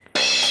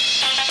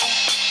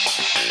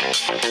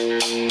Welcome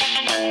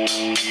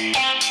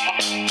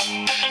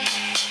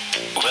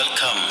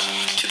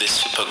to the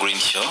Super Green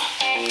Show.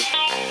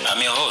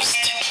 I'm your host,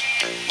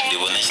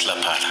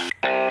 Lapara.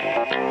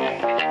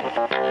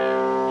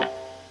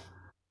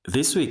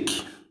 This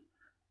week,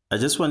 I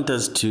just want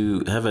us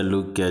to have a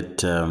look at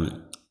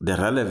the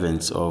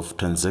relevance of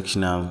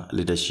transactional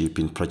leadership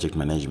in project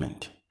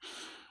management.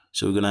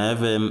 So we're going to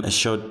have a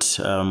short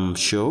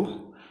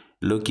show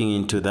looking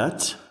into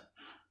that.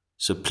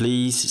 So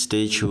please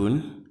stay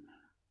tuned.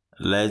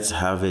 Let's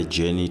have a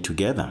journey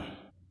together.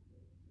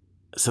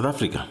 South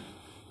Africa.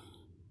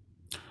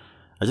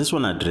 I just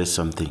want to address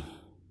something.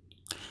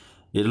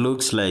 It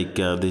looks like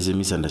there's a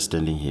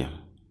misunderstanding here.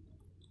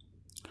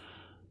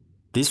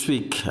 This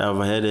week,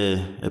 I've had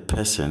a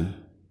person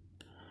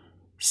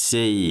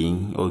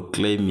saying or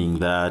claiming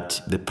that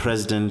the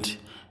president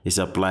is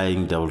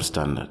applying double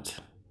standard.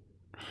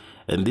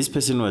 And this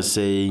person was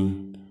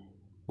saying,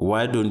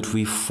 why don't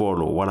we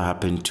follow what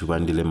happened to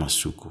Bandile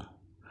Masuku?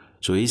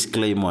 So his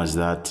claim was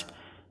that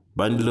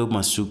Bandile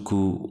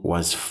Masuku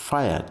was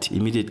fired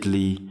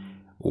immediately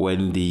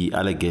when the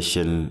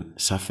allegation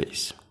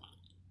surfaced.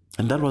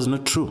 And that was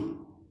not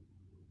true.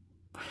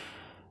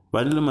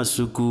 Bandile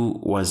Masuku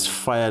was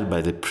fired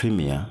by the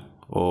premier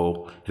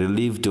or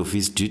relieved of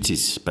his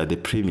duties by the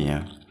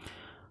premier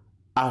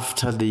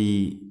after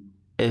the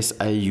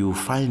SIU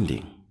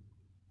finding.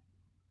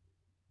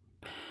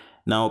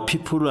 Now,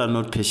 people are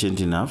not patient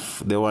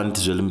enough. They want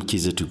Zweli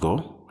Mkhize to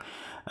go.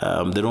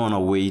 They don't want to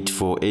wait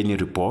for any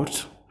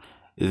report.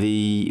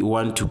 They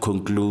want to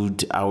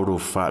conclude out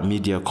of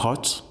media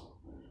court.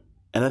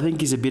 And I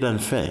think it's a bit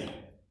unfair.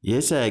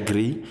 Yes, I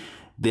agree.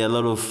 There are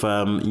a lot of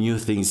new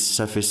things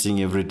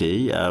surfacing every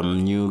day,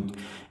 new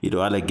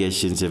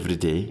allegations every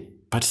day.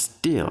 But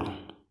still,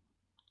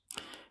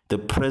 the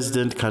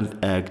president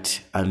can't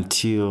act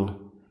until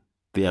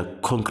there are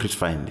concrete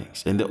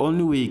findings. And the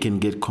only way he can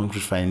get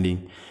concrete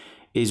finding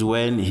is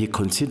when he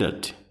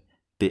considered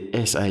the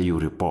SIU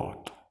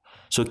report.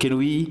 So can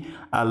we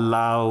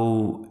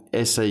allow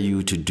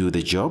SIU to do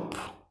the job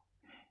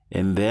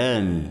and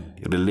then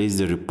release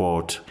the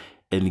report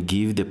and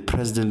give the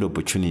president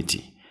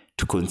opportunity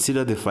to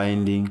consider the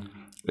finding,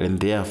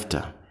 and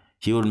thereafter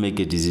he will make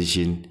a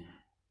decision,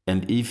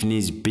 and if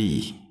needs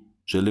be,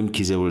 Zweli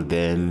Mkhize will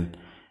then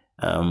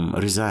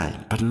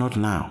resign, but not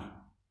now.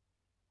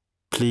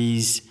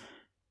 Please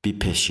be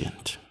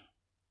patient.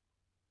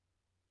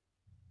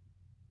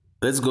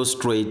 Let's go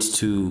straight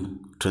to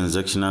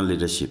transactional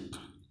leadership.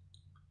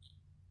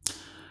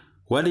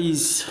 What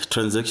is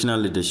transactional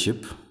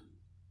leadership?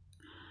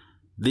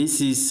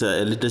 This is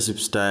a leadership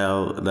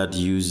style that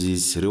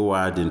uses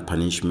reward and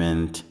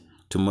punishment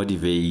to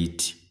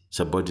motivate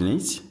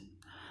subordinates.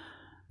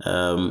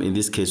 In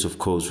this case, of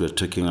course, we're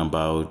talking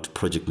about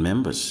project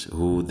members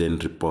who then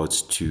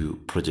reports to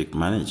project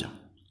manager.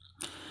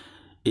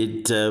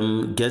 It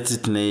gets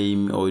its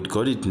name, or it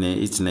got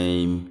its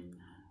name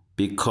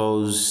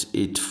because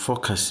it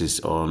focuses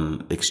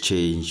on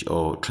exchange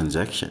or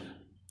transaction.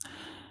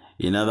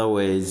 In other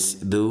words,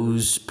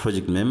 those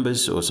project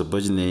members or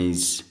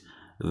subordinates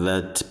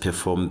that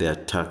perform their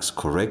tasks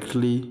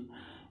correctly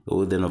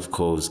will then, of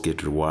course,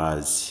 get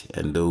rewards,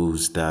 and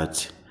those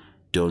that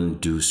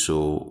don't do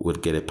so will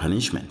get a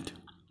punishment.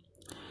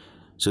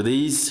 So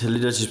this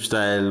leadership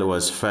style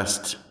was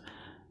first,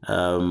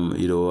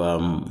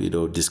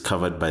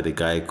 discovered by the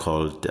guy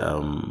called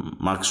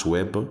Max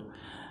Weber,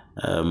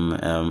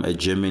 a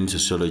German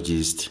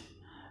sociologist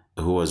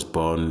who was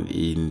born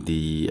in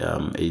the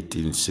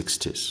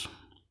 1860s.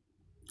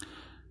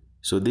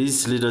 So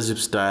this leadership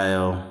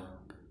style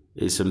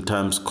is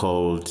sometimes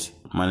called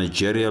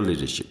managerial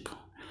leadership.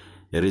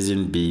 The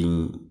reason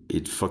being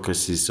it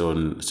focuses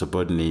on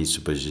subordinate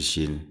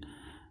supervision,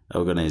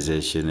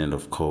 organization, and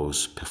of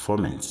course,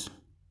 performance.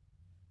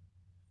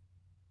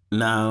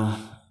 Now,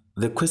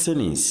 the question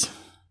is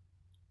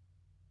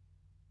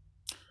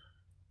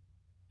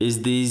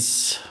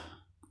this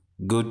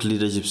good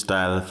leadership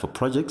style for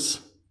projects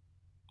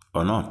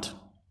or not?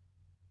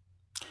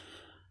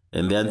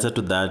 And the answer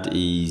to that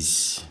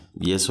is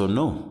yes or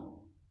no.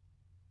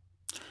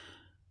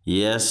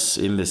 Yes,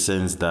 in the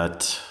sense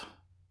that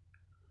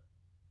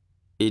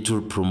it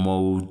will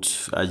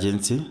promote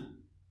urgency.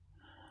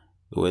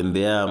 When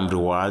there are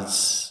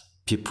rewards,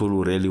 people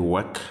will really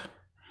work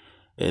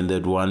and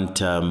they'd want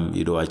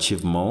to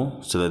achieve more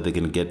so that they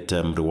can get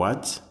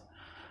rewards.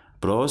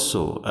 But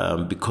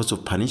also because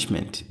of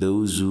punishment,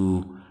 those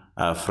who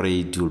are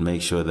afraid will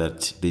make sure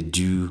that they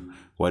do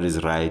what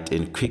is right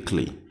and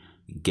quickly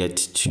get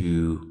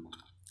to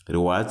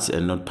rewards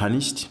and not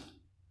punished.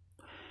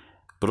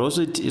 But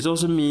also it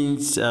also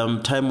means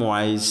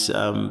time-wise,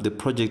 the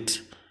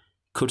project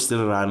could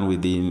still run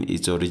within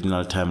its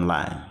original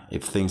timeline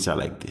if things are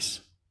like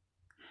this.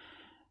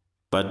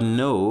 But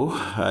no,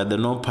 the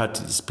no part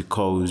is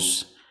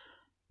because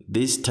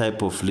this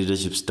type of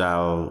leadership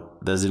style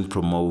doesn't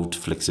promote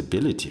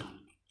flexibility.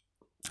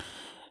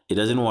 It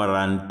doesn't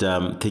warrant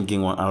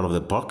thinking out of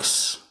the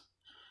box.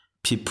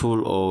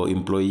 People or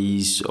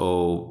employees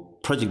or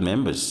project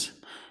members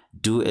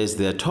do as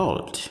they're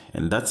told,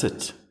 and that's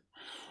it.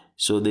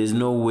 So there's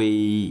no way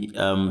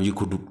you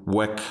could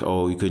work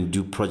or you can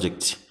do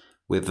projects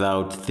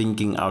without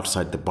thinking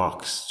outside the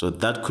box. So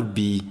that could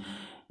be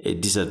a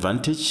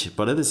disadvantage.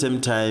 But at the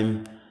same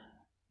time,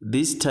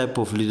 this type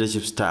of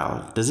leadership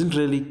style doesn't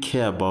really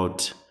care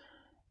about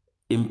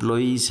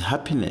employees'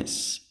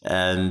 happiness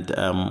and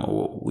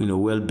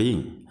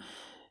well-being.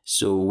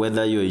 So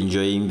whether you're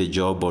enjoying the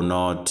job or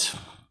not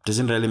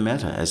doesn't really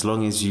matter, as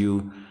long as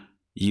you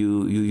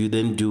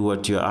then do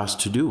what you're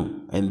asked to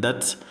do. And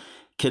that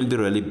can be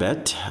really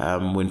bad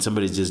when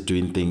somebody's just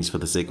doing things for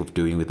the sake of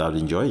doing without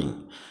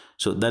enjoying.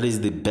 So that is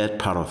the bad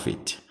part of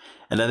it.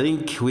 And I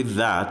think with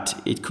that,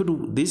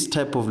 this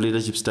type of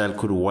leadership style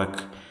could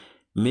work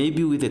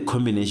maybe with a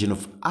combination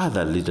of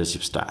other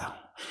leadership style,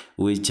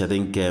 which I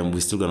think we're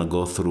still going to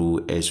go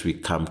through as we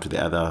come to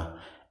the other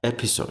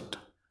episode.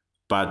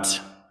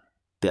 But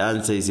the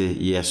answer is a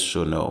yes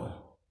or no.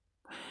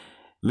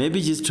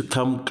 Maybe just to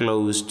come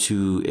close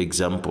to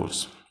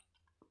examples.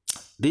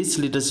 This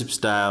leadership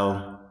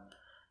style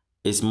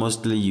is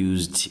mostly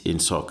used in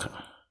soccer.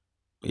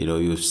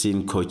 You've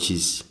seen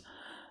coaches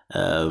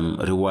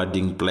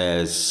rewarding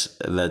players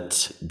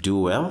that do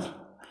well,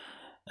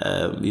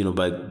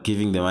 by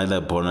giving them either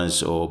a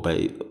bonus or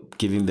by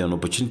giving them an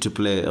opportunity to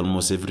play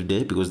almost every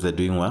day because they're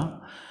doing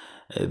well.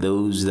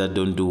 Those that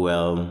don't do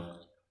well,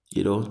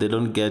 they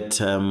don't get,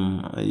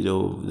 they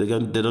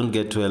don't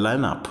get to a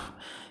lineup,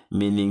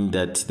 meaning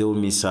that they will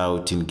miss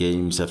out in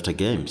games after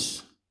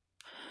games.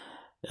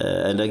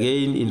 And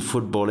again, in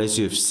football, as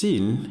you've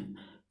seen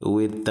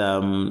with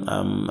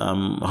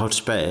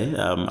Hotspur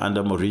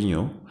under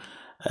Mourinho,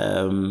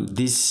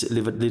 this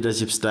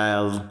leadership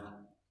style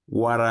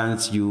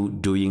warrants you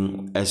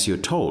doing as you're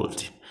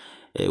told.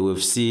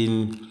 We've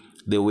seen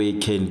the way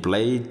Kane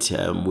played.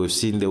 We've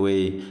seen the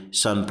way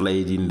Son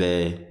played in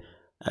there.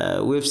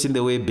 We've seen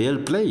the way Bale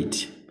played.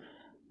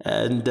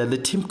 And the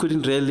team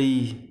couldn't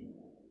really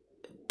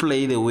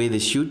play the way they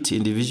should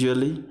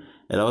individually.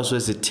 And also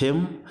as a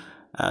team,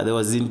 there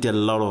wasn't a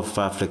lot of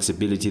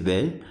flexibility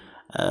there.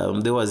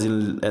 There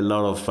wasn't a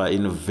lot of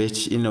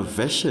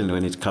innovation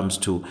when it comes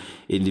to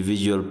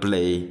individual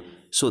play.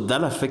 So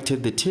that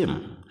affected the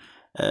team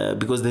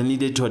because they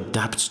needed to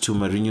adapt to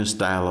Mourinho's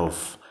style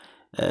of,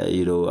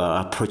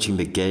 approaching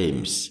the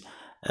games.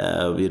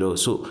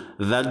 So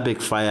that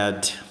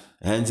backfired.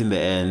 Hence, in the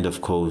end,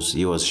 of course,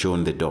 he was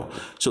shown the door.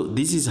 So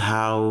this is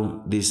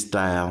how this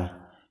style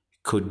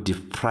could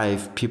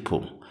deprive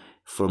people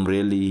from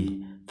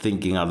really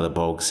thinking out of the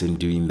box and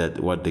doing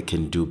what they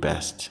can do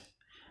best.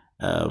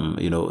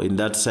 In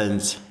that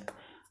sense,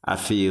 I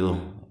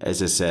feel,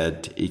 as I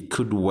said, it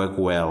could work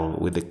well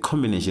with a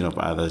combination of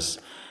others,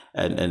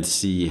 and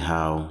see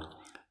how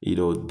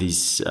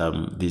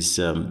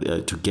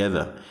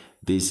together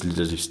this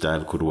leadership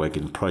style could work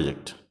in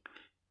project.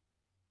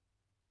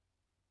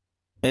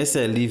 As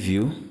I leave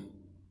you,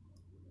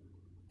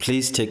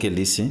 please take a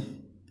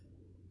listen.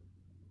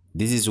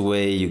 This is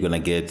where you're gonna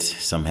get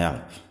some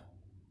help.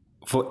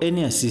 For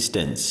any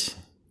assistance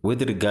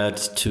with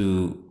regards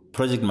to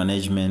project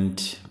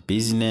management,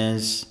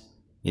 business,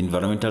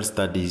 environmental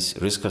studies,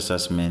 risk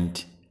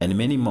assessment, and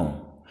many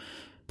more,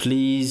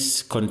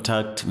 please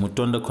contact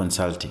Mutondo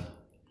Consulting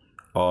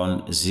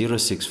on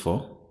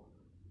 064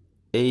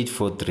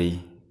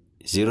 843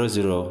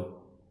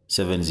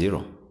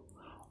 0070,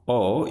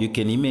 or you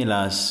can email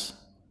us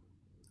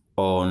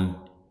on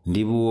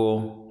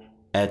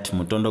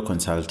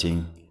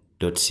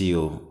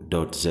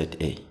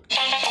ndibuo@mutondoconsulting.co.za.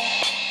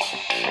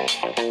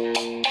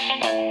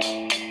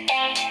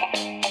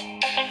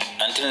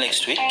 Until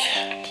next week,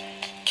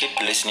 keep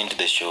listening to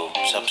the show,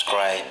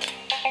 subscribe.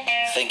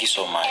 Thank you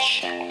so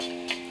much.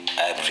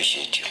 I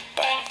appreciate you.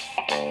 Bye.